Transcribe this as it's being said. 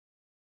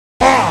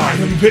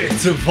I'm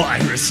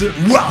VictorWirus,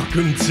 and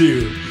welcome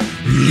to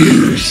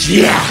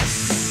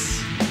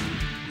Lucius!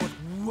 What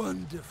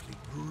wonderfully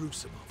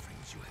gruesome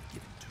offerings you have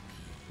given to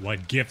me.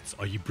 What gifts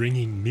are you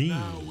bringing me?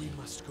 Now we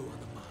must go on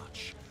the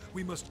march.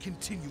 We must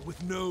continue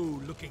with no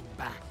looking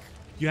back.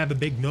 You have a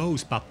big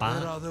nose, There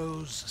Papa. are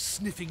those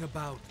sniffing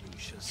about,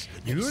 Lucius.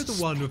 You're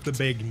the one with the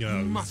big You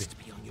nose. must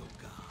be on your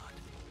guard.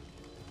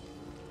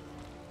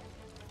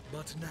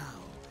 But now,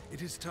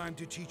 it is time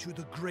to teach you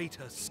the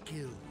greater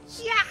skills.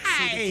 So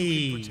that you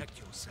Yay! can protect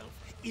yourself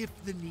if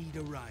the need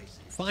arises.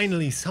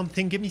 Finally,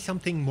 something. Give me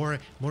something more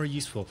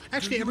useful.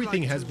 Actually, Do you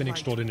everything like has to been light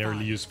extraordinarily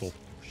fires, useful.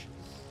 Lucius?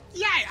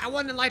 Yeah, I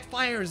want to light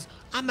fires.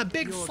 I'm a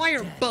big Your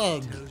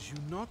firebug. dad tells you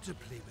not to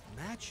play with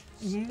matches.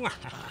 I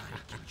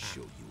can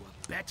show you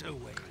a better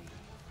way.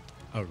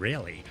 Oh,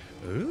 really?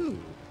 Ooh.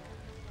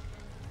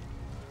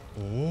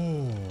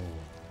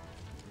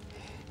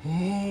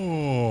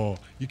 Oh,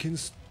 you can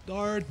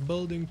start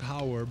building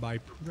power by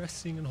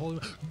pressing and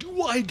holding.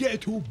 Do I get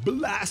to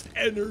blast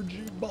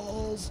energy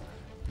balls?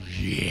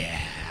 Yeah.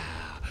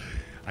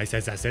 I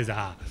says,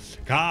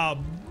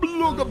 kablooga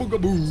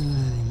booga boo.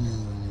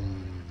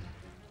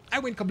 I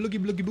went kabloogie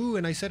bloogie boo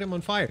and I set him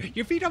on fire.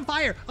 Your feet on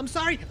fire. I'm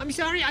sorry.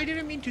 I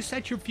didn't mean to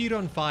set your feet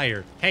on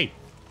fire. Hey.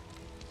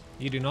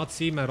 You do not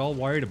seem at all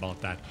worried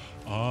about that.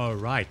 All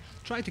right.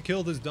 Try to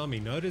kill this dummy.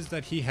 Notice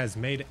that he has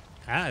made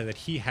that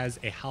he has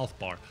a health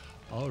bar.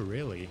 Oh,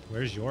 really?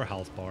 Where's your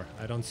health bar?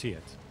 I don't see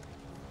it.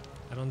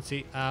 I don't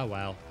see. Ah,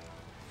 well.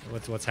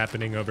 What's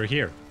happening over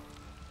here?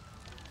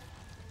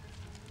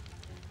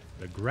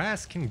 The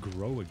grass can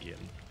grow again.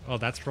 Oh,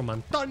 that's from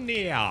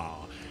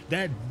Antonio,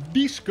 that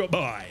disco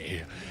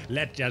boy.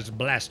 Let's just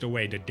blast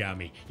away the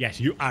dummy. Yes,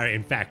 you are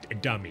in fact a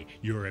dummy.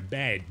 You're a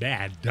bad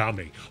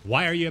dummy.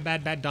 Why are you a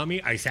bad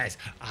dummy? I says,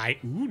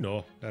 ooh,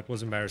 no, that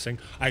was embarrassing.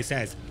 I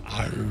says,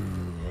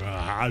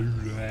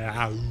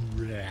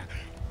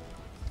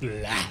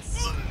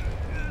 blast.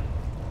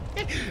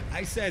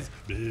 I says,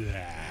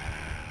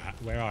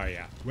 blast. Where are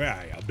ya?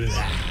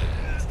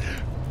 Blast.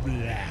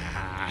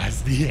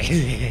 Blast.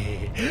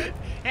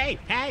 Hey,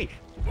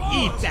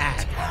 eat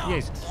that.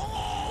 Yes.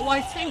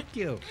 Why, thank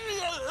you.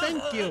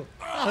 Thank you.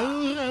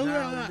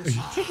 Now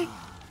listen,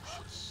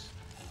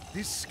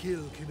 this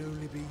skill can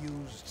only be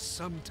used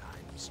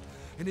sometimes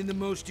and in the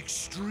most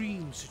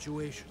extreme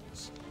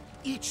situations.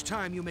 Each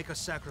time you make a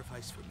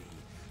sacrifice for me,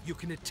 you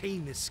can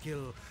attain this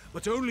skill,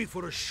 but only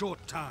for a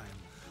short time,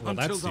 Well,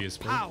 until that's the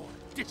useful. power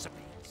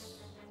dissipates.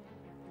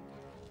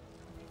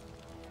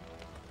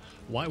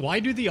 Why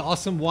do the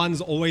awesome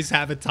ones always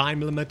have a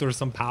time limit or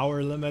some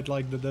power limit?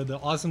 Like the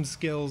awesome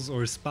skills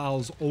or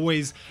spells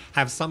always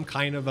have some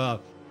kind of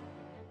a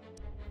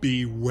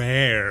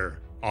beware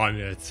on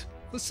it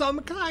for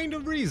some kind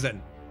of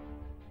reason.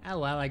 Oh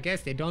well, I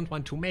guess they don't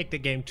want to make the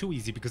game too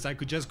easy because I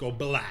could just go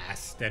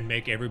blast and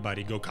make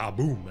everybody go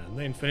kaboom and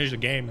then finish the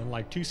game in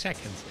like 2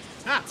 seconds.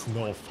 That's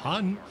no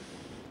fun.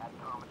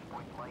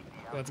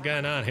 What's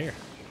going on here?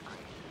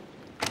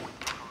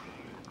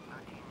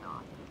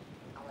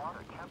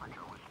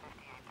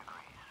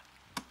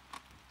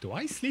 Do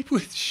I sleep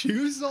with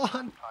shoes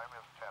on?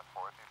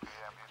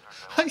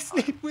 I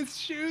sleep with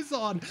shoes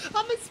on.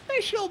 I'm a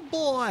special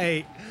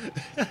boy.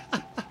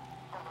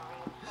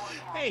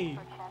 Hey,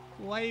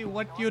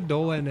 what you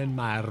doing in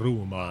my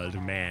room,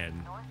 old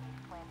man?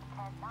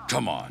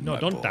 Come on, No, my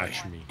don't boy.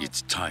 touch me.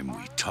 It's time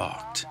we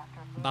talked.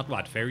 About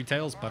what? Fairy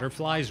tales,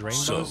 butterflies,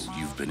 rainbows? So,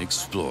 you've been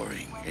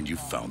exploring, and you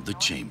found the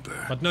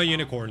chamber. But no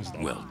unicorns,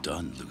 though. Well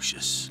done,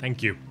 Lucius.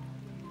 Thank you.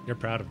 You're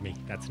proud of me.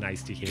 That's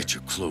nice to hear. Get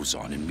your clothes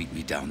on and meet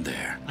me down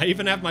there. I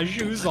even have my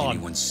shoes Don't let on.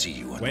 anyone see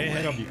you on Way the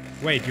ahead way. of you.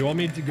 Wait, you want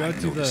me to go I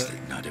to noticed the...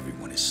 that not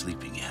everyone is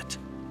sleeping yet.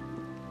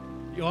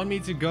 You want me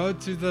to go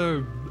to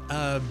the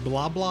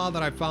blah blah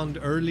that I found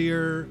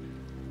earlier?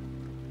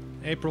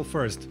 April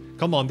 1st.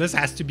 Come on, this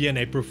has to be an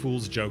April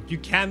Fool's joke. You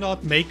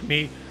cannot make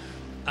me...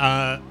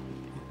 Yeah,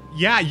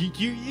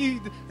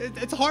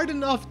 it's hard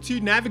enough to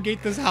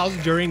navigate this house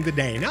during the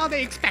day. Now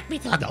they expect me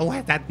to do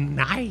it at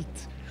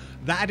night.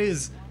 That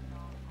is...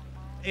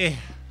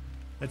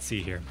 Let's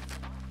see here.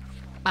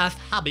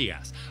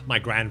 Habias, my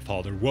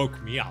grandfather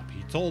woke me up.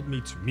 He told me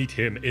to meet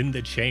him in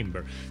the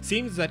chamber.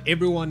 Seems that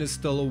everyone is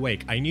still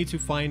awake. I need to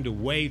find a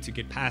way to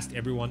get past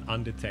everyone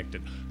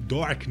undetected.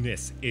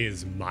 Darkness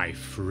is my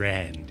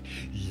friend.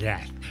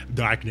 Yes,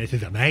 darkness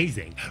is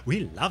amazing.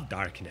 We love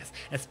darkness,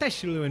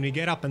 especially when we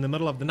get up in the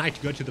middle of the night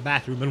to go to the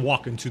bathroom and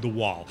walk into the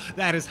wall.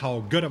 That is how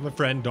good of a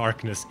friend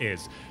darkness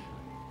is.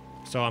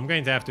 So I'm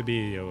going to have to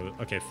be,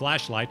 okay,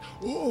 flashlight.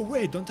 Oh,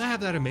 wait, don't I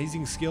have that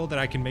amazing skill that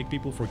I can make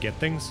people forget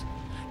things?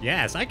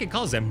 Yes, I can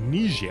cause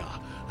amnesia.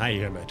 I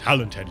am a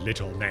talented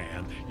little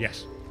man.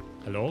 Yes.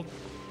 Hello?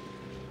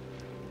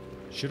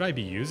 Should I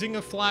be using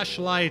a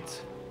flashlight?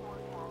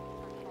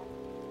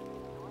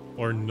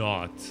 Or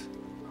not?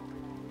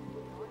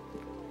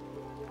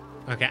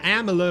 Okay, I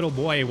am a little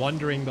boy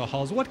wandering the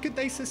halls. What could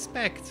they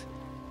suspect?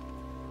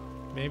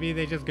 Maybe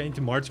they're just going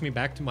to march me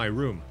back to my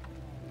room.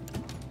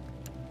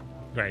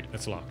 Great,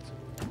 it's locked.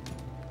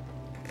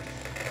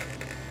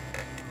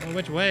 Oh,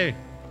 which way?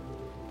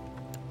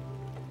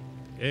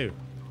 Ew.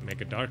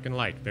 Make it dark and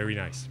light. Very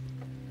nice.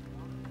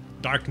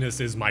 Darkness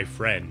is my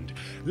friend.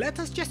 Let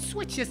us just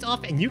switch this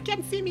off and you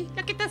can see me.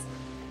 Look at this.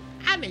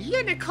 I'm a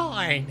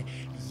unicorn.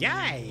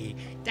 Yay.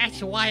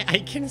 That's why I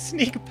can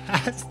sneak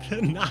past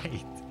the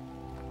night.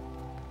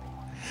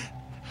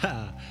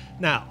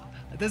 Now,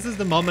 this is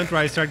the moment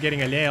where I start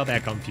getting a little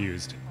bit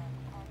confused.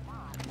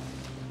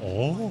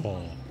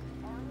 Oh.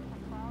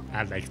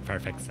 That makes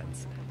perfect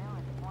sense.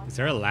 Is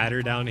there a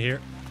ladder down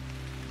here?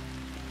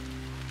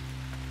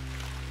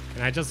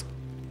 Can I just...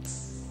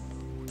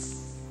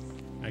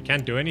 I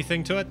can't do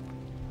anything to it?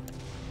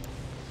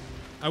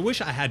 I wish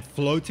I had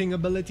floating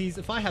abilities.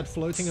 If I had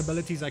floating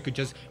abilities, I could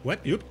just...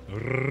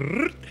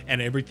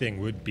 and everything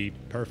would be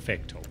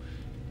perfecto.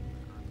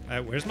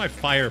 Where's my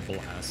fire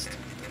blast?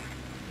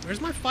 Where's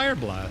my fire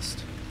blast?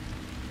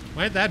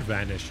 Why did that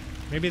vanish?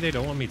 Maybe they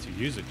don't want me to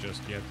use it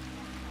just yet.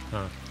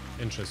 Huh.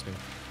 Interesting.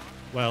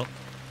 Well...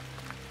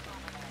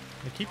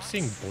 I keep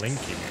seeing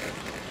blinking.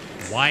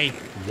 Why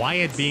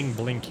it being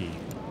blinky?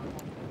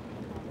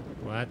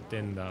 What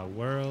in the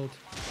world?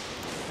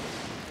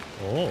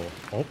 Oh,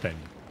 open.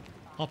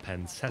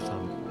 Open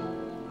sesame.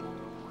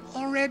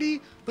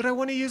 Already? But I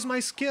want to use my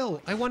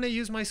skill. I want to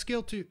use my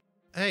skill to...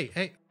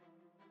 Hey.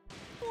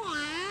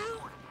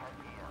 Wow.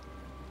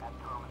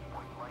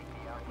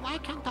 Why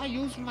can't I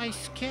use my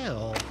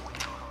skill?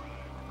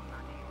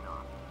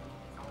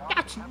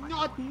 That's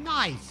not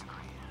nice.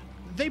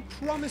 They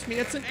promised me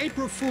it's an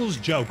April Fool's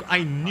joke.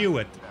 I knew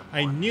it.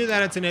 I knew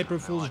that it's an April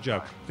Fool's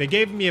joke. They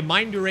gave me a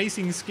mind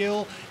erasing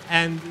skill,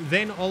 and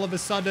then all of a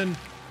sudden,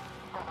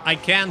 I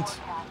can't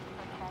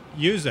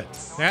use it.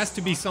 There has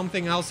to be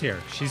something else here.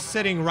 She's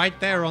sitting right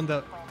there on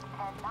the...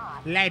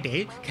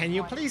 Lady, can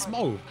you please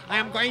move? I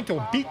am going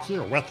to beat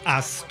you with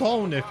a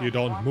stone if you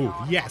don't move.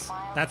 Yes,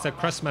 that's a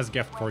Christmas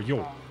gift for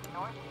you.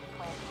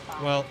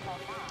 Well,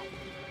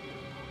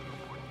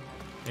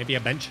 maybe a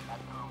bench?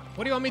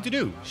 What do you want me to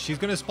do? She's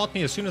gonna spot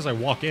me as soon as I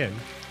walk in.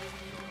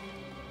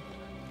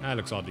 That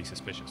looks oddly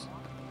suspicious.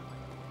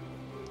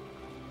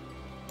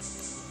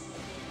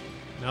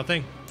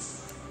 Nothing?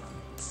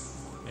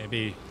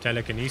 Maybe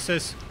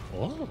telekinesis?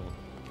 Oh.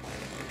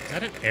 Is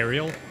that an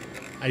aerial?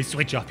 I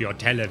switch off your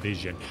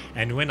television.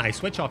 And when I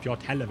switch off your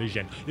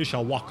television, you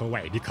shall walk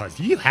away because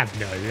you have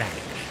no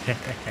life.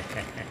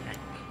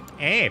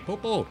 Hey,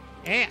 poo-poo.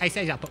 Hey, I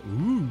say that.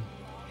 Ooh.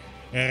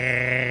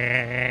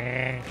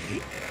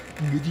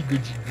 Goody,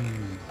 goody, good.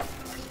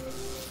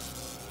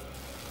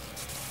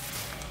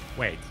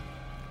 Wait.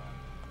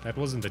 That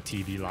wasn't the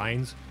TV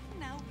lines.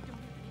 Now we don't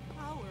have any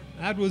power.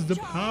 That was the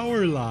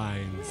power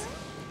lines.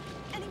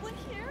 Anyone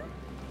here?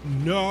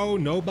 No,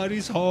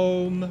 nobody's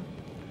home.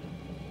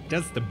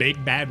 Just the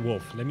big bad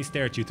wolf. Let me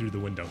stare at you through the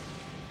window.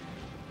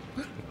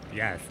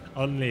 Yes,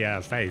 only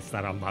a face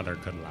that a mother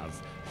could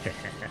love.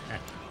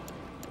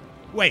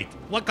 Wait,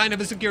 what kind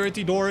of a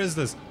security door is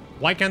this?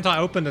 Why can't I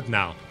open it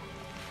now?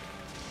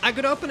 I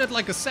could open it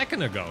like a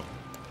second ago.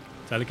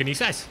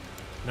 Telekinesis.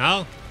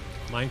 No?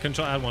 Mind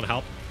control, I want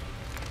help.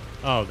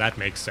 Oh, that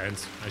makes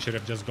sense. I should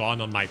have just gone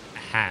on my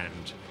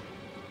hand.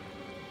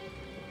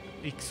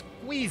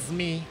 Excuse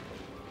me.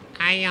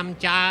 I am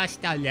just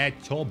a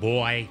little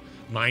boy,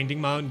 minding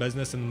my own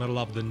business in the middle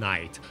of the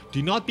night.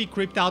 Do not be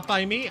creeped out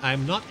by me. I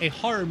am not a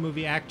horror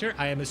movie actor.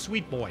 I am a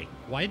sweet boy.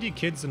 Why do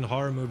kids in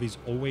horror movies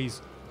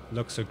always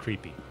look so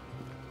creepy?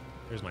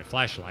 Here's my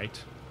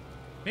flashlight.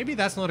 Maybe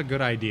that's not a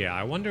good idea.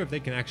 I wonder if they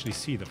can actually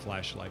see the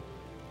flashlight.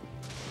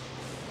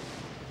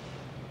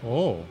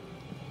 Oh.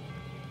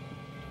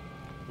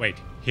 Wait,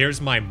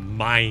 here's my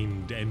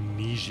mind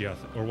amnesia.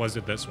 Or was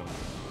it this one?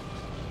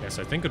 Yes,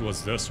 I think it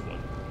was this one.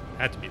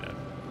 Had to be that.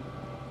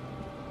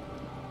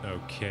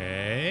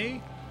 Okay.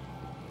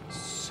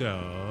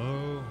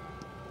 So...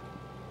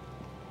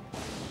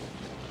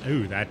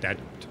 Ooh, that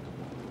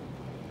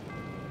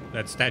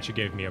statue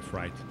gave me a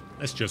fright.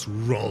 Let's just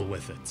roll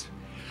with it.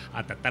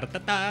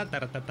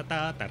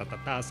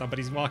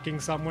 Somebody's walking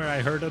somewhere.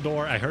 I heard a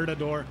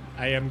door.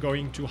 I am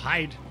going to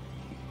hide.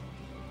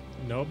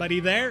 Nobody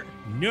there?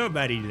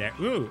 Nobody there.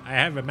 Ooh, I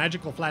have a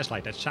magical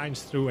flashlight that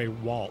shines through a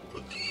wall.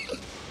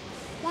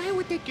 Why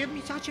would they give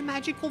me such a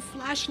magical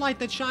flashlight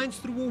that shines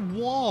through a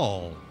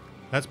wall?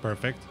 That's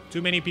perfect.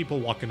 Too many people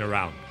walking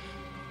around.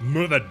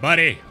 Move it,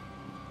 buddy.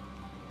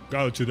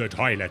 Go to the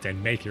toilet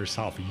and make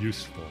yourself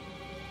useful.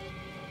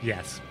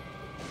 Yes.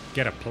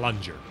 Get a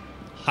plunger.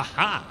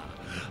 Haha.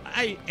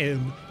 I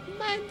am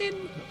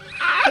Mandan.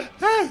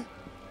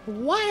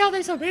 Why are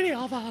there so many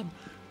of them?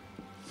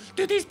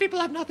 Do these people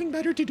have nothing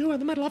better to do in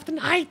the middle of the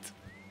night?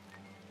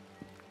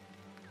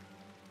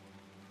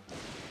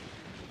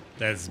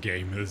 This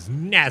game is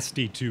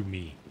nasty to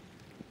me.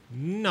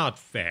 Not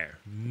fair.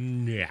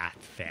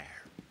 Not fair.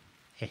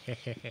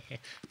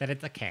 But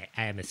it's okay.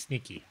 I am a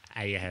sneaky.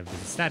 I have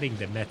been studying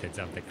the methods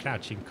of the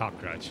crouching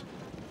cockroach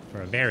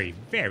for a very,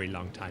 very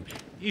long time.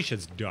 Ish,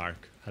 it's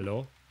dark.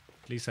 Hello?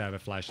 At least I have a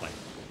flashlight.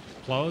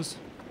 Close.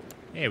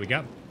 Here we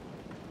go.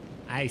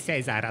 I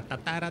say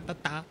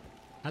za-ra-ta-ta-ra-ta-ta.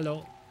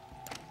 Hello.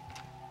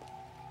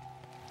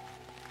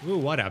 Ooh,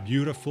 what a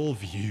beautiful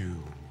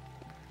view.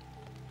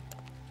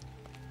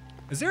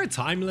 Is there a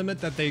time limit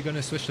that they're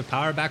gonna switch the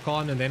power back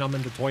on and then I'm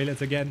in the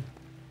toilet again?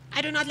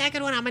 I do not like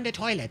it when I'm in the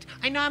toilet.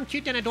 I know I'm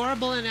cute and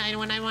adorable, and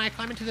when I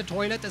climb into the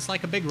toilet, it's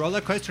like a big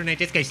roller coaster, and I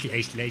just go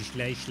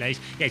slash.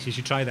 Yes, you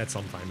should try that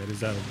sometime. It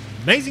is an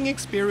amazing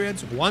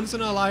experience, once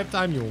in a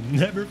lifetime. You'll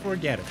never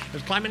forget it.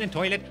 Just climbing in the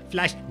toilet,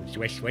 flash,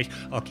 swish.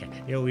 Okay,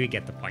 we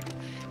get the point.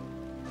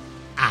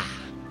 Ah.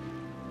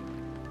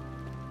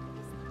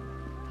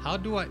 How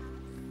do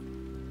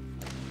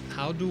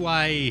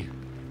I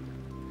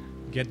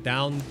get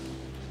down?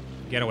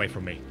 Get away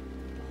from me.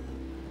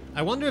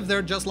 I wonder if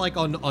they're just like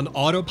on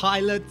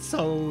autopilot,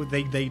 so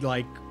they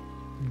like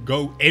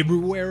go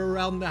everywhere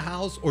around the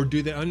house, or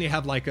do they only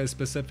have like a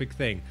specific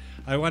thing?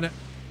 I wanna...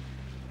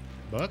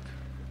 Book?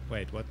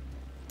 Wait, what?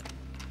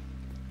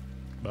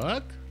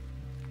 Book?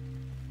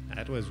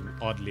 That was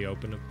oddly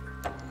open.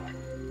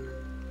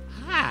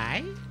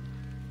 Hi?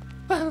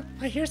 Oh,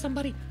 I hear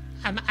somebody.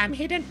 I'm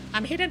hidden.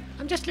 I'm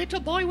just a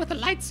little boy with a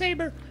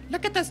lightsaber.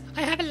 Look at this.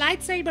 I have a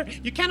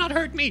lightsaber. You cannot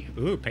hurt me.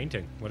 Ooh,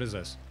 painting. What is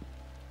this?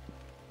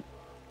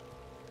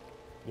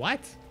 What?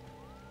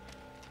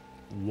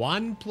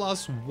 1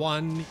 +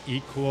 1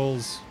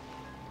 equals...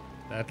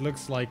 That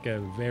looks like a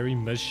very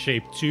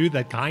misshaped 2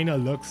 that kind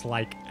of looks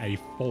like a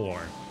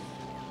 4.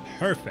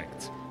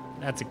 Perfect.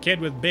 That's a kid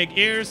with big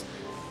ears.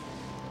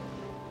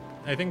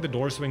 I think the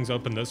door swings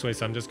open this way,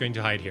 so I'm just going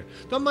to hide here.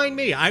 Don't mind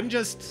me. I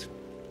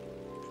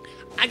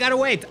gotta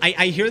wait.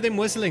 I hear them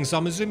whistling, so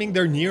I'm assuming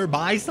they're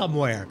nearby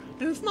somewhere.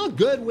 It's not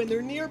good when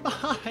they're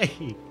nearby.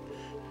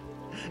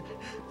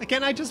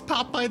 Can I just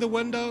pop by the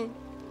window?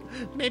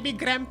 Maybe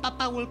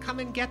Grandpapa will come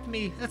and get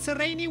me. It's a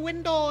rainy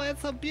window.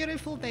 It's a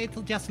beautiful day.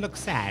 It'll just look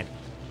sad.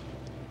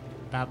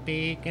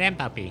 Puppy,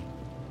 Grandpappy,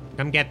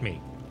 come get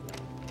me.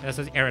 This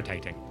is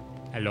irritating.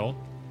 Hello?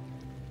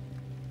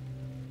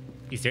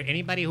 Is there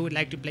anybody who would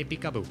like to play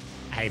peekaboo?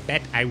 I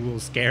bet I will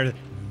scare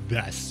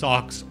the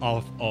socks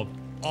off of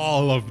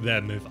all of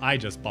them if I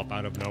just pop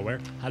out of nowhere.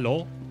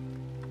 Hello?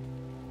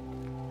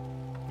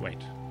 Wait.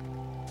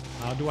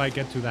 How do I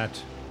get to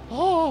that?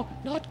 Oh,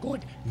 not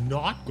good.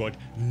 Not good.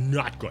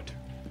 Not good.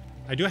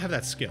 I do have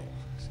that skill.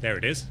 There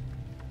it is.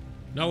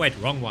 No, wait,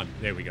 wrong one.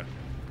 There we go.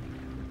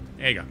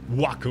 There you go.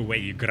 Walk away,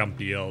 you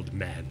grumpy old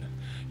man.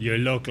 You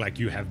look like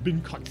you have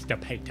been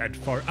constipated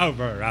for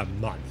over a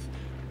month.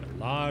 A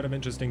lot of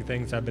interesting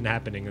things have been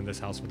happening in this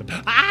house with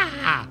the...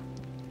 Ah!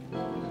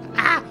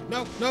 Ah!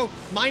 No.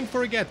 Mind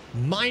forget.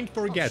 Mind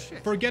forget. Oh,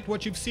 forget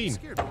what you've seen.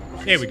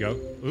 There we go.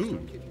 Ooh.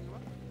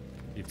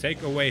 You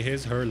take away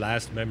her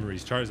last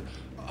memories. Charles...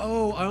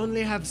 Oh, I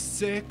only have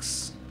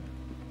 6.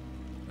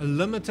 A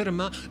limited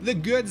amount. The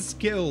good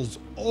skills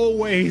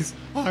always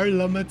are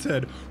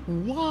limited.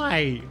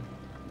 Why?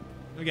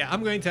 Okay,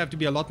 I'm going to have to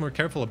be a lot more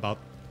careful about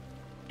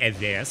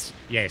this.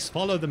 Yes,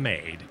 follow the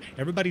maid.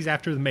 Everybody's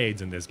after the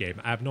maids in this game.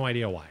 I have no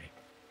idea why.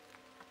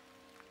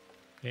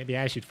 Maybe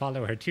I should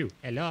follow her too.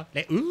 Hello?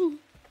 Ooh.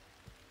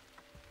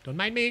 Don't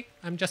mind me.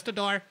 I'm just a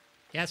door.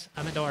 Yes,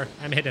 I'm a door.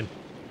 I'm hidden.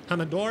 I'm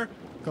a door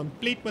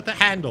complete with a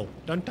handle.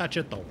 Don't touch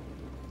it though.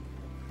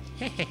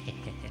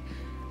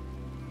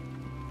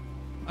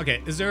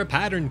 Okay, is there a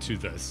pattern to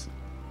this?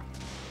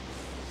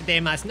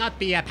 There must not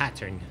be a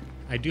pattern.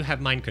 I do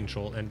have mind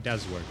control and it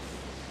does work.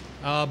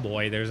 Oh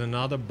boy, there's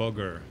another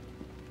booger.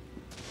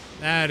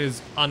 That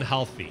is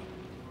unhealthy.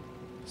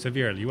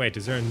 Severely. Wait,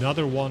 is there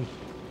another one?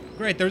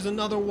 Great, there's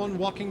another one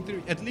walking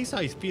through. At least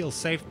I feel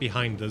safe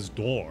behind this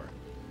door.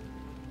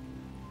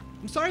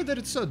 I'm sorry that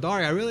it's so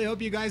dark. I really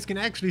hope you guys can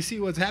actually see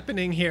what's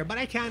happening here, but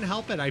I can't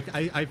help it.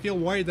 I feel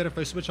worried that if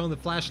I switch on the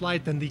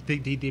flashlight, then the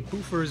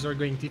poofers are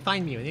going to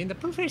find me. And when the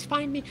poofers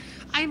find me,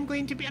 I'm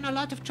going to be in a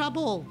lot of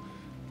trouble.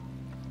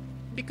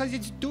 Because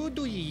it's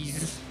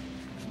doo-dooies.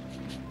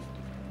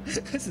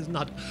 This is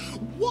not...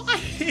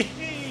 Why?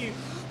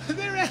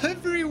 They're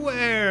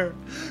everywhere.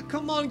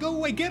 Come on, go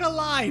away. Get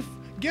alive.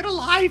 Get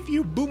alive,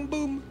 you boom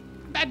boom.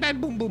 Bad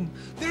bad boom boom.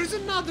 There's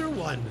another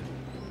one.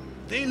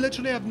 They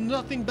literally have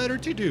nothing better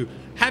to do.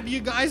 Have you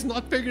guys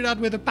not figured out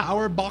where the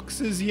power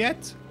box is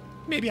yet?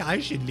 Maybe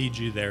I should lead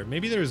you there.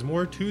 Maybe there's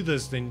more to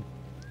this than...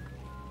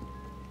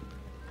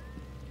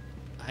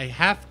 I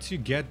have to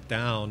get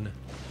down.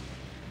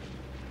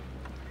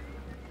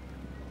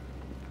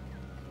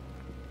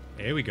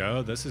 There we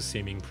go. This is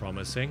seeming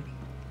promising.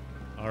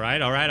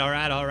 Alright. I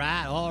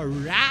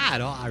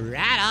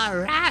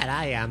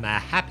am a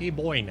happy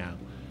boy now.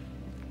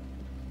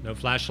 No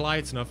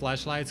flashlights, no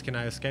flashlights. Can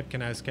I escape?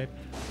 Can I escape?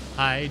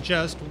 I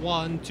just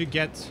want to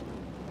get...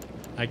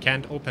 I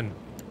can't open.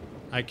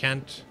 I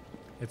can't...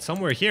 It's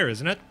somewhere here,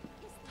 isn't it?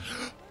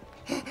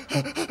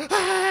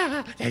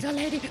 There's a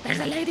lady! There's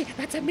a lady!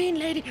 That's a mean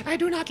lady! I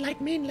do not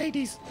like mean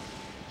ladies!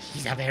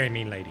 She's a very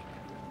mean lady.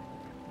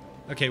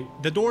 Okay,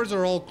 the doors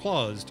are all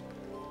closed.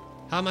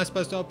 How am I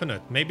supposed to open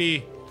it?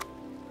 Maybe...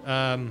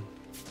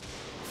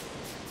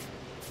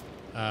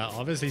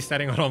 obviously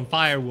setting it on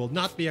fire will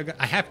not be a good...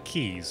 I have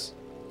keys.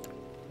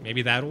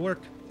 Maybe that'll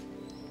work.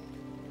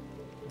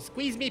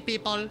 Squeeze me,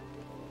 people.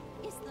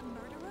 Is the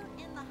murderer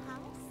in the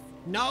house?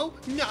 No,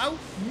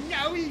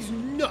 he's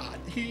not.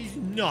 He's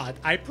not.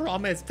 I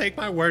promise. Take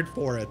my word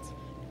for it.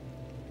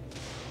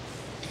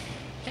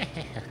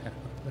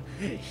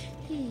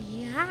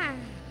 Yeah.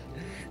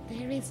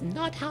 There is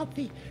not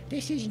healthy.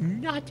 This is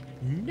not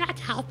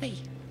healthy.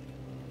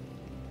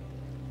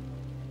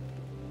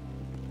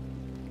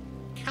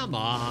 Come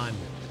on.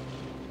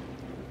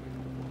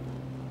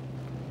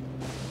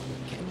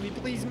 Can we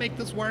please make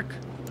this work?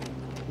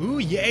 Ooh,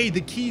 yay,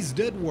 the keys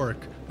did work.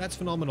 That's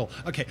phenomenal.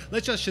 Okay,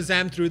 let's just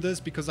Shazam through this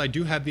because I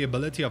do have the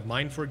ability of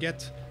mind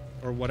forget,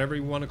 or whatever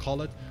you want to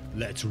call it.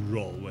 Let's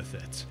roll with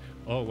it.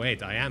 Oh,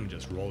 wait, I am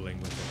just rolling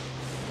with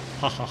it.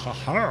 Ha ha ha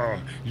ha!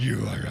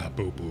 You are a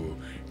poo-poo.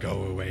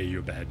 Go away,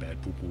 you bad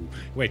poo-poo.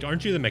 Wait,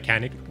 aren't you the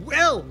mechanic?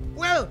 Will!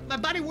 My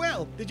buddy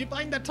Will! Did you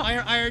find that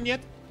tire iron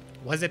yet?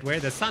 Was it where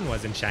the sun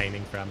wasn't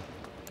shining from?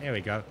 There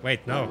we go.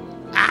 Wait, no.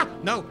 Ah!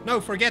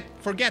 No, forget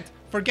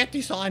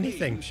you saw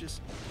anything. Hey, Lucius,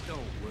 don't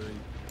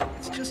worry.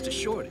 It's just a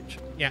shortage.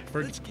 Yeah,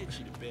 Let's get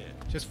you to bed.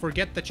 just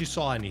forget that you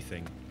saw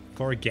anything.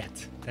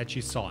 Forget that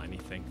you saw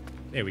anything.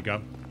 There we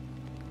go.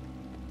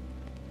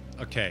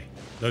 Okay,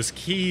 those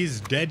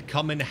keys did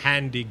come in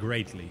handy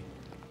greatly.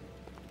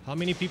 How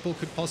many people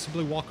could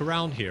possibly walk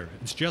around here?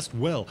 It's just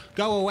Will.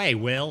 Go away,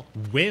 Will.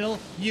 Will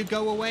you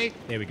go away?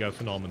 There we go,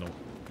 phenomenal.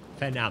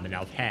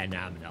 Phenomenal.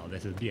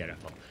 This is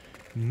beautiful.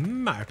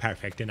 More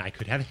perfect than I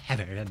could have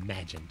ever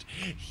imagined.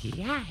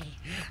 Yay!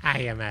 I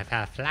am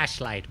a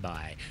flashlight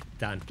boy.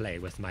 Don't play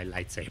with my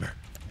lightsaber.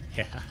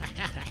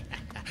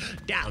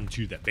 Down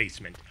to the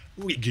basement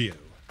we go.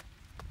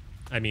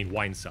 I mean,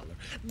 wine cellar.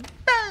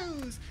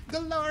 Booze!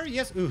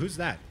 Glorious! Ooh, who's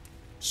that?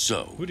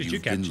 So, Who did you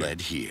you've been capture?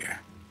 led here.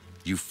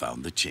 You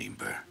found the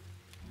chamber.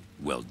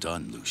 Well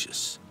done,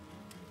 Lucius.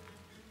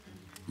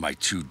 My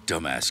two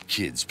dumbass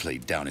kids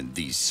played down in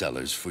these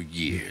cellars for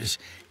years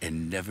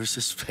and never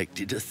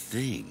suspected a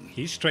thing.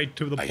 He's straight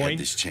to the I point. had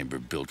this chamber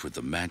built with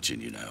a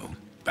mansion, you know,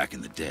 back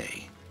in the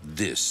day.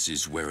 This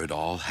is where it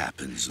all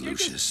happens,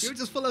 Lucius. You're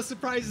just full of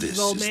surprises, This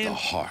old is man. the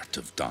heart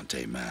of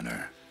Dante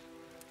Manor.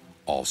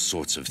 All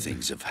sorts of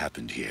things have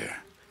happened here.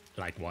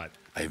 Like what?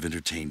 I have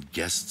entertained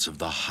guests of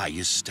the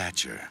highest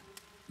stature.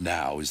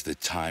 Now is the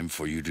time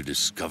for you to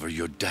discover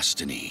your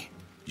destiny.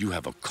 You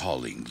have a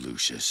calling,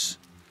 Lucius.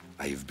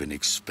 I have been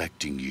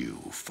expecting you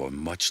for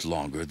much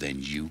longer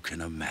than you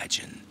can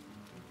imagine.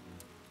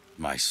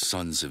 My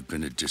sons have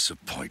been a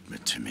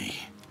disappointment to me.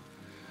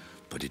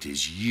 But it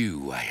is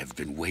you I have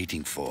been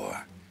waiting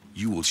for.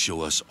 You will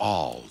show us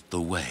all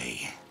the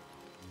way.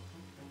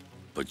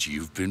 But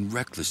you've been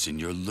reckless in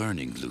your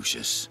learning,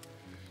 Lucius.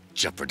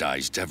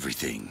 Jeopardized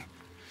everything.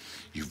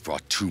 You've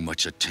brought too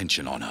much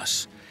attention on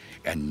us,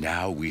 and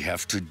now we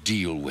have to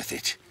deal with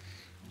it.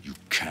 You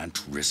can't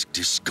risk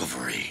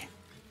discovery.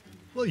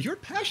 Well, you're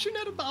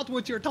passionate about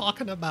what you're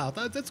talking about.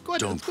 That's good.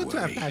 Don't It's good to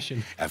have worry.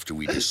 passion. After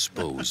we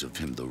dispose of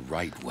him the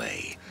right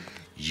way,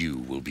 you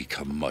will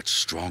become much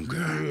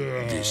stronger.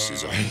 This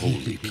is a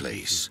holy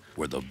place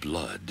where the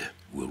blood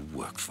will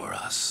work for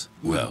us.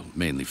 Well,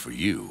 mainly for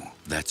you.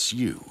 That's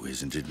you,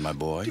 isn't it, my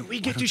boy? Do we Why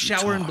get to don't you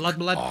shower in talk?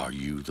 blood? Are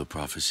you the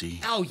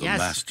prophecy? Oh, yes.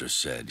 The master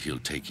said he'll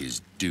take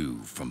his due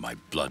from my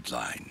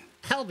bloodline.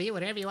 I'll be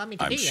whatever you want me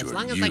to I'm be, sure as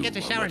long as you I get to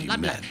are shower what in he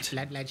blood. meant.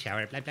 Blood,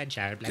 shower, blood,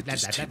 shower, blood, Get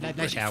this table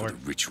ready for shower. the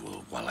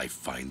ritual while I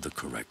find the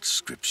correct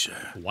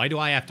scripture. Why do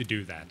I have to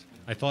do that?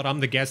 I thought I'm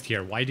the guest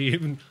here. Why do you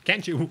even...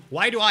 Can't you...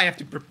 Why do I have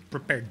to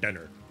prepare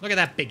dinner? Look at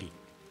that piggy.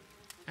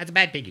 That's a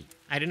bad piggy.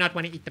 I do not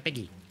want to eat the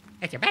piggy.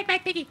 That's a bad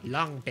piggy.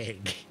 Long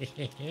pig.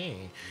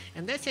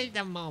 And this is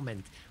the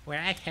moment where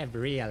I have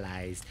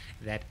realized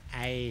that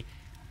I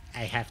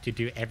have to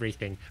do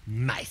everything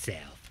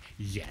myself.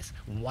 Yes,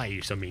 why are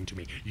you so mean to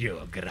me? You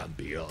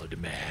grumpy old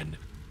man.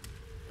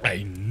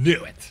 I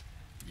knew it.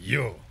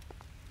 You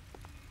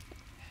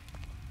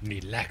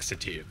need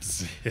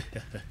laxatives.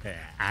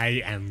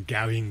 I am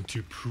going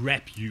to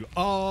prep you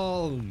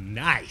all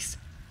nice.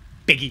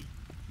 Piggy.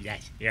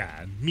 Yes,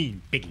 yeah,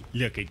 mean piggy.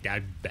 Look at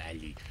that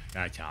belly.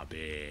 That's a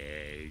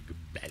big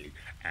belly.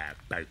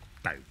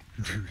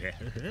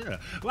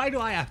 Why do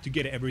I have to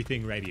get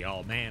everything ready?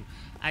 Oh man,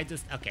 I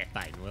just okay,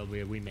 fine. Well,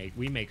 we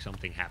make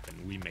something happen.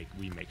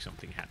 We make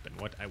something happen.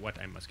 What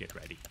I must get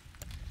ready.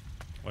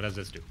 What does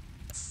this do?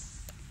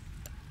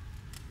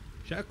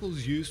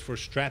 Shackles used for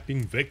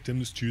strapping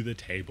victims to the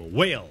table.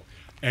 Well,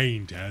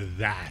 ain't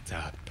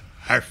that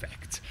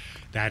perfect?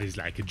 That is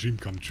like a dream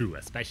come true,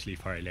 especially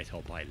for a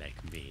little boy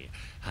like me.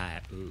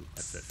 Ooh,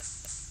 what's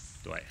this?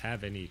 Do I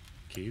have any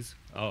keys?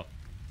 Oh.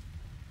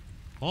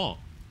 Oh.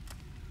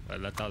 Well,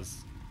 let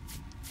us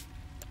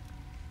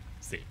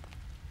see.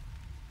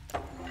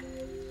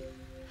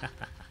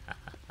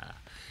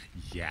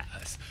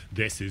 Yes,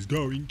 this is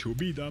going to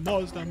be the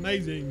most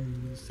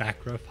amazing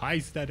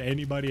sacrifice that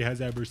anybody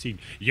has ever seen.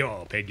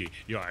 Yo, piggy,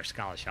 your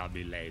skull shall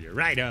be laid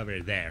right over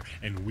there,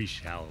 and we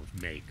shall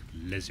make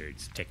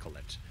lizards tickle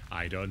it.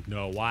 I don't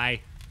know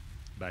why,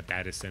 but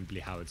that is simply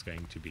how it's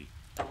going to be.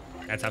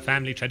 That's a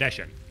family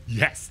tradition.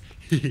 Yes.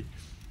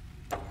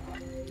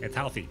 It's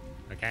healthy,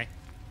 okay?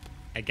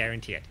 I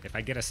guarantee it. If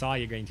I get a saw,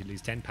 you're going to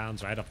lose 10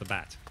 pounds right off the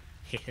bat.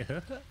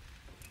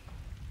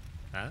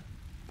 Huh?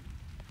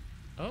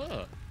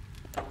 Oh,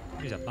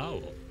 here's a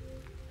bowl.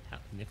 How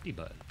nifty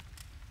bird.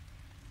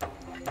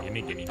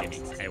 Gimme, gimme,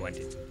 gimme. I want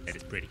it. That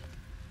is pretty.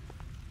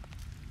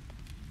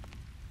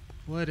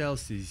 What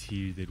else is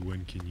here that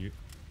one can use?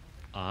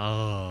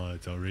 Ah,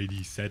 it's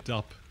already set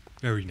up.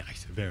 Very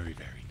nice. Very,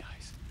 very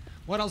nice.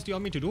 What else do you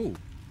want me to do?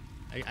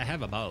 I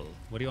have a bow.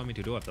 What do you want me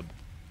to do with the...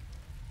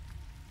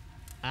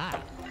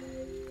 Ah.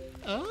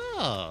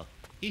 Oh.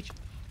 Each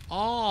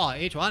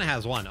one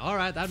has one. All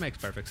right, that makes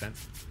perfect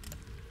sense.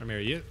 Come here,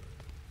 you.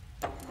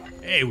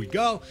 There we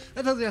go.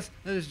 That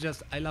is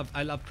just. I love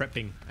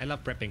prepping. I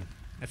love prepping.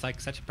 It's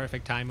like such a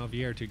perfect time of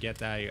year to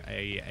get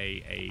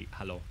a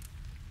hello.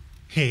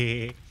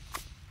 This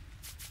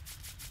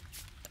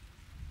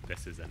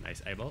is a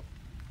nice eyeball.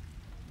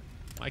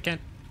 I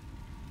can't.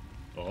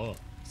 Oh,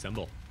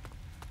 symbol.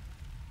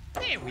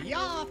 There we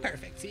are.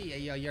 Perfect. See,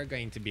 you're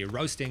going to be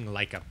roasting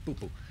like a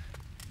poo-poo.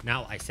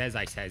 Now I says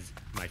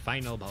my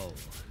final bow.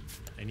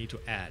 I need to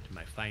add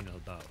my final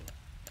bow.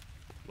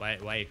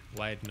 Why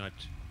not?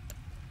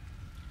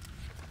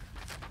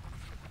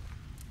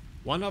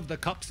 One of the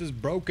cups is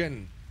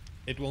broken.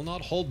 It will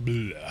not hold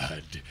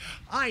blood.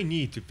 I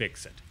need to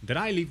fix it. Did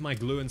I leave my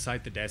glue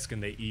inside the desk in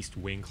the East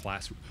Wing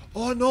classroom?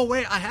 Oh no,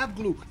 wait, I have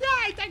glue.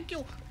 Yay, thank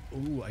you.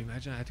 Oh, I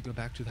imagine I had to go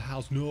back to the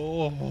house.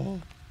 No.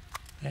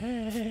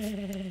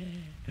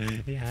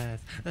 Yes,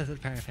 this is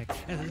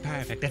perfect. This is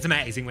perfect. It's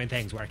amazing when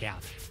things work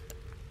out.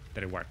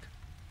 Did it work?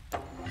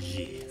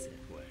 Yes, it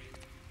worked.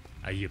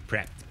 Are you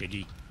prepped,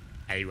 Piggy?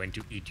 I want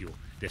to eat you.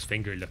 This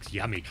finger looks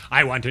yummy.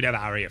 I want to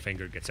devour your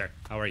finger, good sir.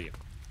 How are you?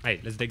 Hey,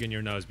 let's dig in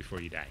your nose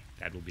before you die.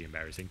 That will be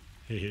embarrassing.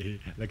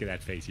 Look at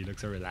that face. He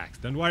looks so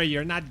relaxed. Don't worry,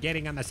 you're not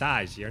getting a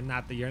massage. You're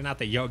not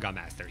the yoga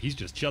master. He's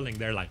just chilling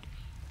there like...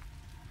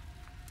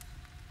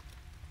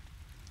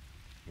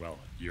 Well,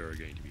 you're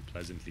going to be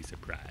pleasantly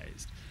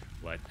surprised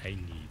what I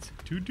need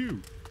to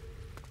do.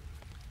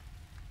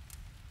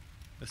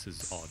 This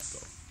is odd,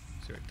 though.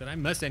 Sir, did I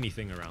miss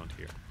anything around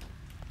here?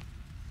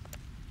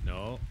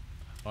 No.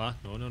 Ah,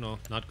 no.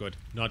 Not good.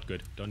 Not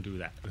good. Don't do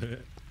that.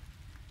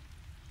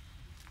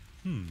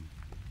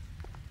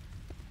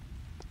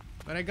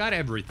 But I got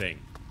everything.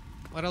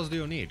 What else do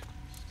you need?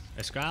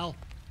 A skull?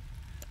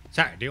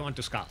 Sir, do you want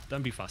to skull?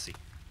 Don't be fussy.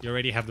 You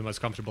already have the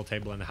most comfortable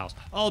table in the house.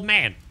 Old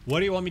man, what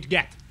do you want me to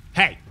get?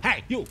 Hey,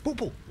 you,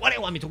 poo-poo, what do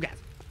you want me to get?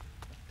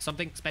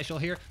 Something special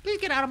here? Please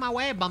get out of my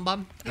way,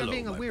 bum-bum. You're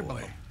being a weird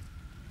bum-bum.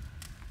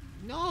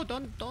 No,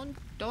 don't.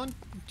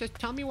 Just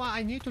tell me what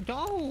I need to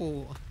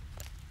do.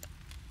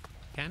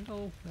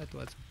 Candle? That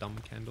was a dumb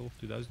candle.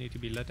 Do those need to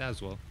be lit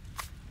as well?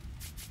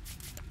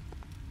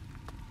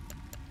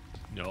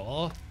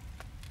 No.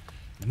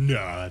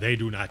 No, they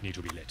do not need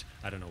to be lit.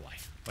 I don't know why.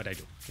 What I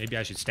do? Maybe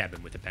I should stab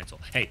him with a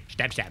pencil. Hey,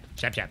 stab.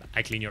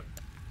 I clean your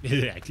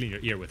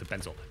ear with a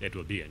pencil. It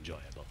will be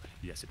enjoyable.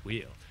 Yes, it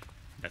will.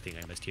 Nothing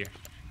I missed here.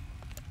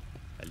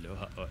 Hello,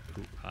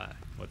 hi.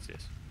 What's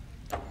this?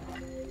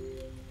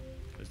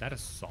 Is that a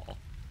saw?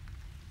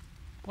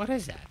 What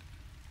is that?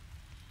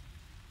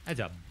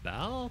 That's a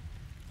bell?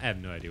 I have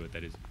no idea what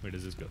that is. Where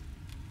does this go?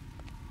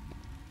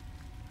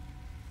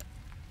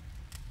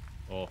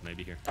 Oh,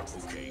 maybe here.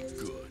 Okay,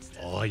 good.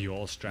 Oh, you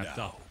all strapped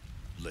Now, up.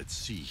 let's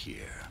see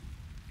here.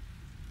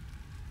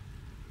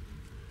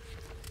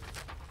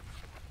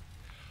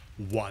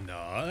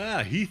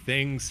 He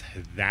thinks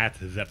that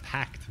the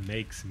pact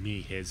makes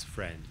me his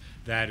friend.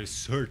 That is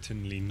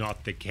certainly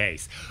not the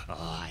case. Oh,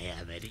 I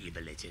am an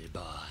evil little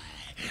boy.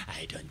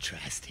 I don't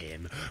trust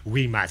him.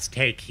 We must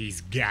take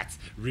his guts,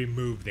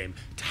 remove them,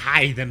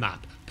 tie them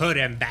up, put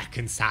them back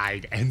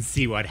inside, and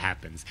see what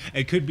happens.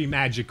 It could be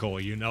magical,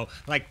 you know?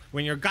 Like,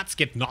 when your guts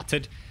get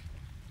knotted,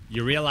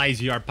 you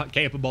realize you are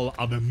capable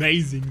of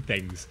amazing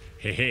things.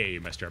 Hey,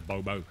 Mr.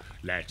 Bobo,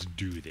 let's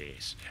do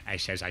this. I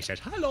says,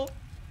 hello.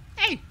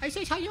 Hey, I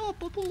says, hello,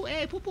 Poo-Poo.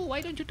 Hey, Poo-Poo,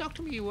 why don't you talk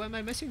to me? Am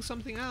I missing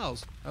something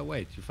else? Oh,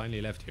 wait, you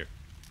finally left here.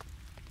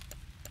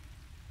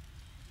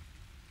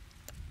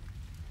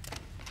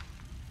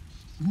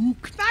 Ooh,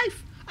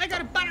 knife! I got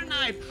a butter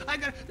knife!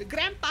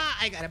 Grandpa,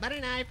 I got a butter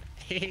knife!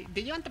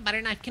 Do you want the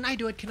butter knife? Can I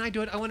do it?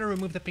 I want to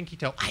remove the pinky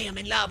toe. I am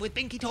in love with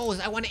pinky toes.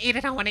 I want to eat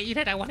it.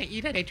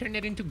 I turn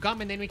it into gum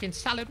and then we can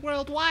sell it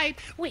worldwide.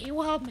 We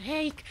will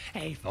make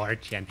a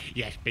fortune.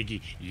 Yes,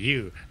 Piggy,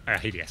 you are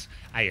hideous.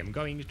 I am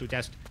going to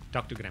just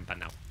talk to Grandpa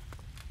now.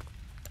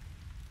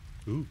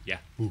 Ooh, yeah.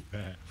 Ooh.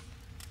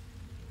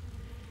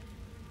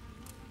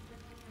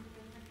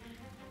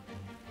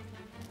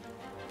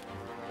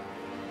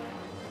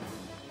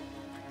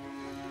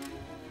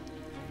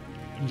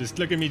 Just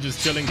look at me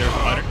just chilling there for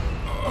butter.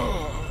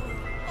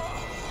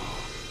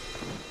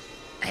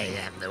 I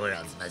am the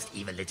world's most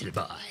evil little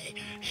boy.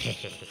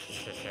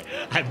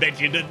 I bet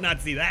you did not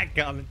see that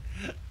coming.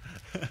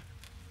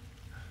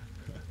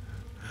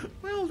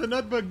 Well, the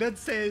notebook that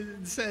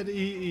said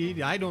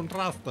I don't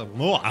trust him.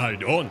 No, I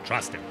don't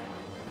trust him.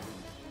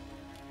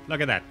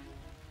 Look at that.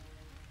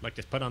 Like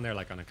just put on there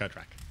like on a cut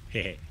track.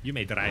 You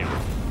may drive.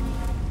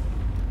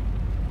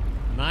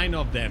 9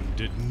 of them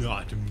did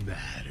not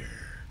matter.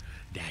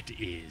 That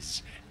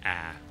is,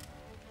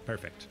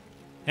 perfect.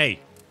 Hey,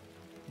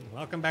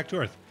 welcome back to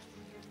Earth.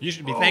 You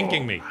should be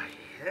thanking me. My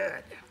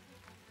head.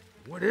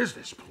 What is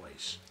this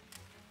place?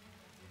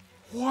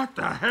 What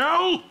the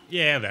hell?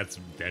 Yeah, that's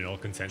general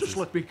consensus. Just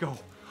let me go.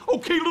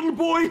 Okay, little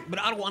boy? But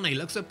I don't want to. You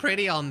look so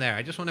pretty on there.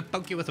 I just want to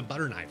poke you with a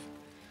butter knife.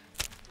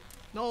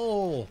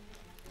 No.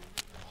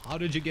 How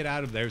did you get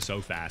out of there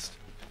so fast?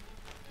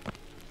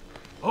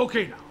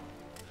 Okay, now.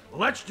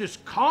 Let's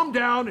just calm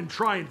down and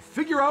try and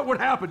figure out what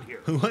happened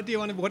here. What do you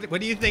want to? What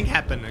do you think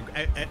happened?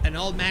 An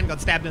old man got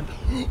stabbed in.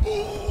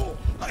 Oh,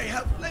 I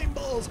have flame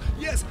balls.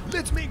 Yes,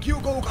 let's make you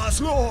go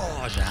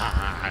slosh.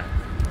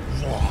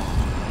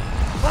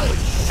 Holy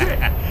shit!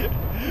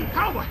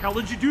 How the hell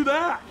did you do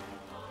that?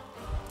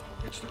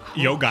 It's the cross.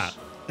 Yoga.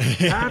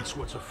 That's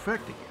what's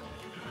affecting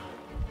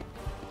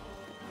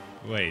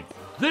him. Wait.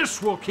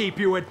 This will keep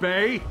you at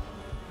bay.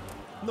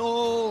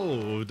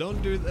 No,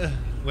 don't do that.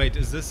 Wait,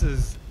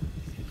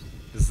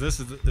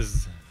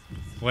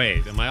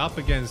 wait, am I up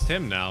against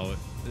him now?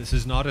 This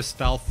is not a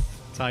stealth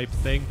type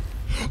thing.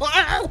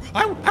 Ow!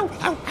 Ow! Ow!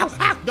 Ow! Ow!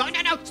 Ow!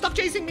 No! Stop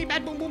chasing me,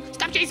 Bad Boom Boom!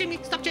 Stop chasing me!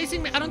 Stop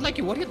chasing me! I don't like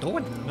you. What are you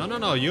doing?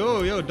 No!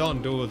 You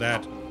don't do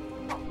that.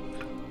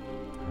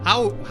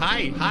 How?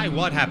 Hi!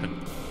 What happened?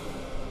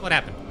 What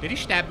happened? Did he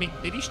stab me?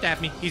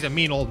 He's a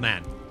mean old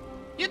man.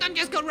 You don't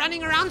just go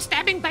running around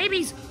stabbing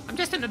babies. I'm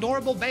just an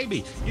adorable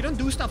baby. You don't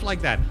do stuff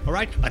like that, all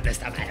right? But this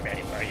time I'm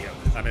ready for you.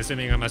 I'm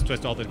assuming I must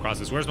twist all the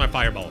crosses. Where's my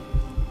fireball?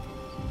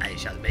 I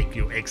shall make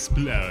you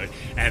explode,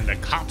 and the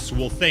cops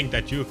will think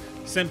that you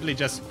simply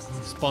just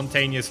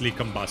spontaneously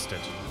combusted.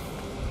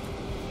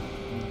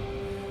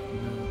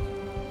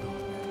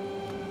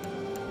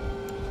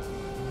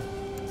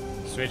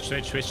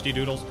 Switch,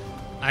 doodles.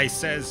 I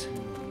says,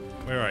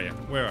 where are you?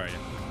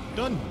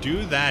 Don't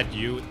do that,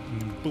 you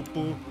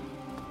poo-poo.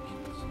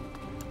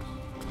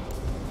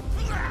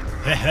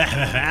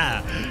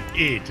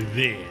 Eat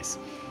this.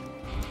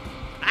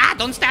 Ah,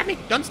 don't stab me.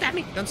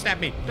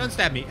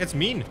 It's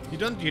mean. You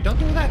don't do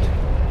that.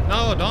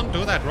 No, don't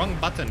do that. Wrong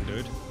button,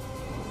 dude.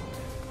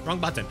 Wrong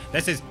button.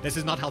 This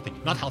is not healthy.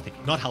 Not healthy.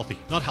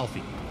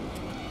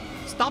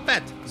 Stop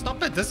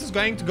it. This is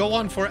going to go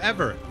on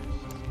forever.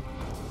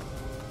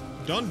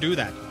 Don't do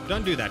that.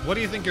 What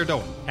do you think you're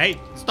doing? Hey,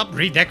 stop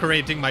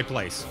redecorating my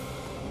place.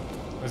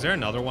 Is there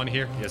another one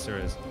here? Yes, there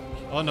is.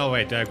 Oh, no,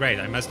 wait. Great.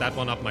 I messed that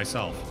one up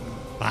myself.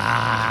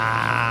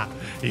 Ah,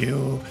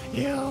 you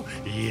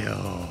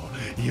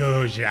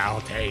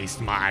shall taste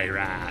my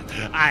wrath.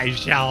 I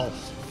shall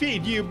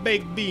feed you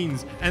baked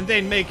beans and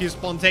then make you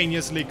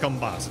spontaneously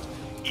combust.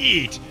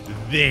 Eat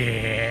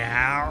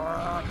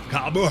there.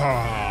 Come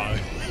on.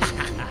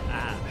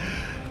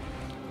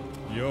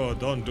 Yo,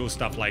 don't do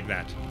stuff like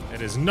that.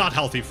 It is not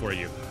healthy for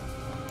you.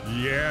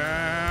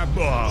 Yeah,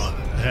 boy.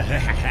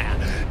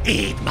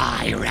 Eat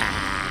my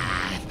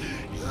wrath.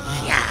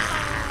 Yeah.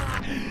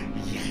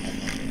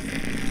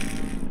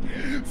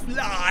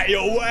 Fly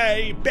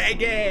away,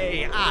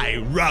 Peggy! I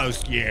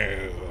roast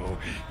you!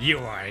 You,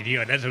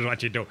 this is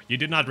what you do. You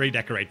do not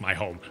redecorate my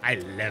home. I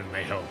love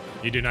my home.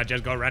 You do not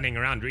just go running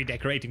around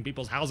redecorating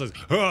people's houses.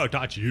 Oh,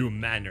 touch you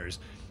manners.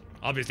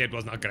 Obviously it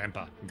was not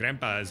Grandpa.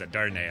 Grandpa is a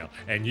doornail,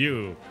 and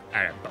you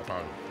are a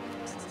bubble.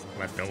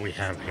 What do we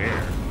have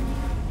here?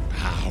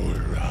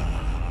 Power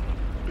up.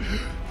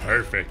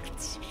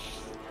 Perfect.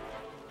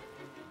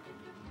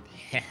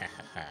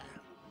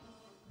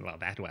 Well,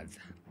 that was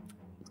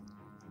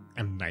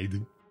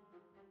amazing.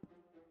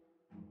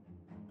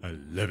 I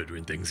love it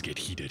when things get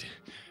heated.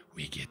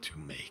 We get to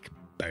make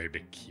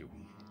barbecue.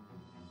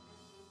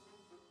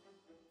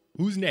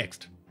 Who's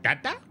next?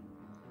 Tata?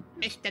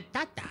 Mr.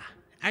 Tata,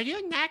 are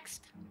you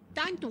next?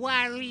 Don't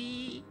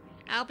worry.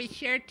 I'll be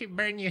sure to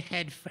burn your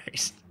head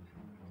first.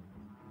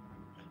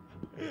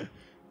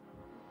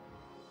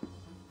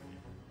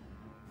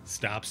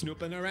 Stop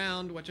snooping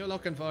around. What you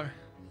looking for?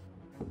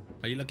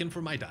 Are you looking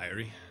for my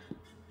diary?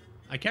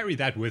 I carry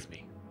that with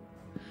me.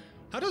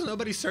 How does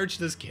nobody search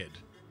this kid?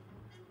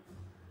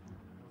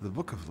 The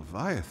Book of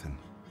Leviathan.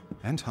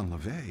 Anton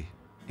LaVey.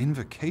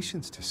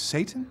 Invocations to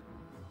Satan?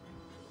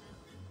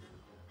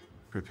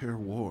 Prepare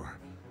war.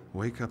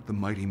 Wake up the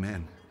mighty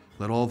men.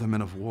 Let all the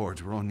men of war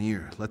draw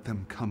near. Let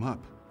them come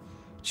up.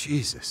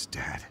 Jesus,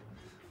 Dad.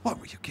 What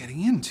were you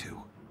getting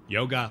into?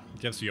 Yoga,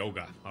 just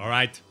yoga. All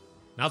right.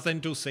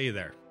 Nothing to say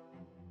there.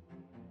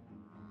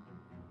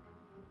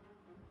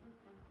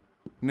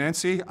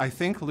 Nancy, I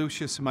think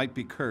Lucius might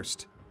be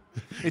cursed.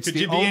 It's Could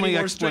the you be any only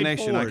more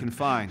explanation I straightforward? can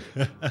find.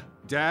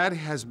 Dad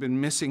has been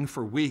missing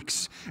for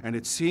weeks, and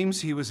it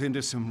seems he was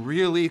into some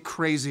really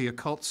crazy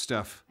occult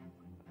stuff.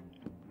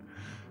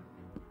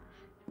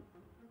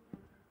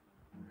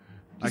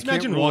 I Just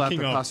can't imagine rule out walking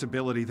the up.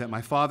 possibility that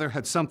my father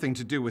had something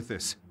to do with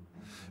this.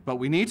 But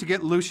we need to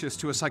get Lucius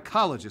to a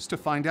psychologist to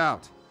find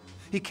out.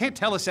 He can't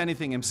tell us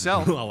anything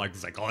himself. Well, like the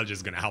psychologist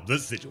is gonna help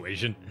this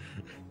situation.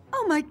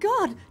 Oh my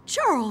God,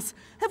 Charles,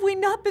 have we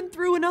not been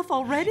through enough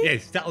already?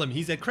 Yes, tell him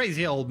he's a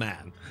crazy old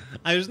man.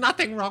 There's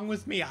nothing wrong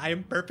with me. I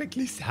am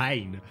perfectly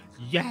sane.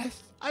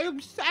 Yes, I am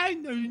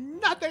sane. There's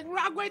nothing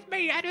wrong with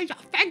me. That is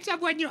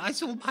offensive when you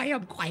assume I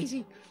am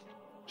crazy.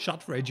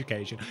 Shot for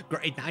education.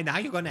 Great, now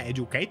you're gonna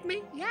educate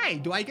me? Yay,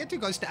 do I get to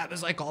go stab a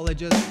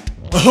psychologist?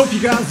 I hope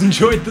you guys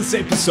enjoyed this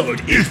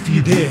episode. If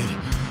you did,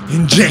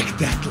 inject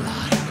that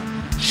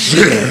like,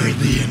 share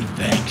the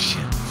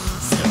infection,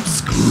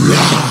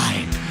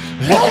 subscribe,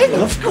 and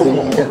of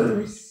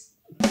course,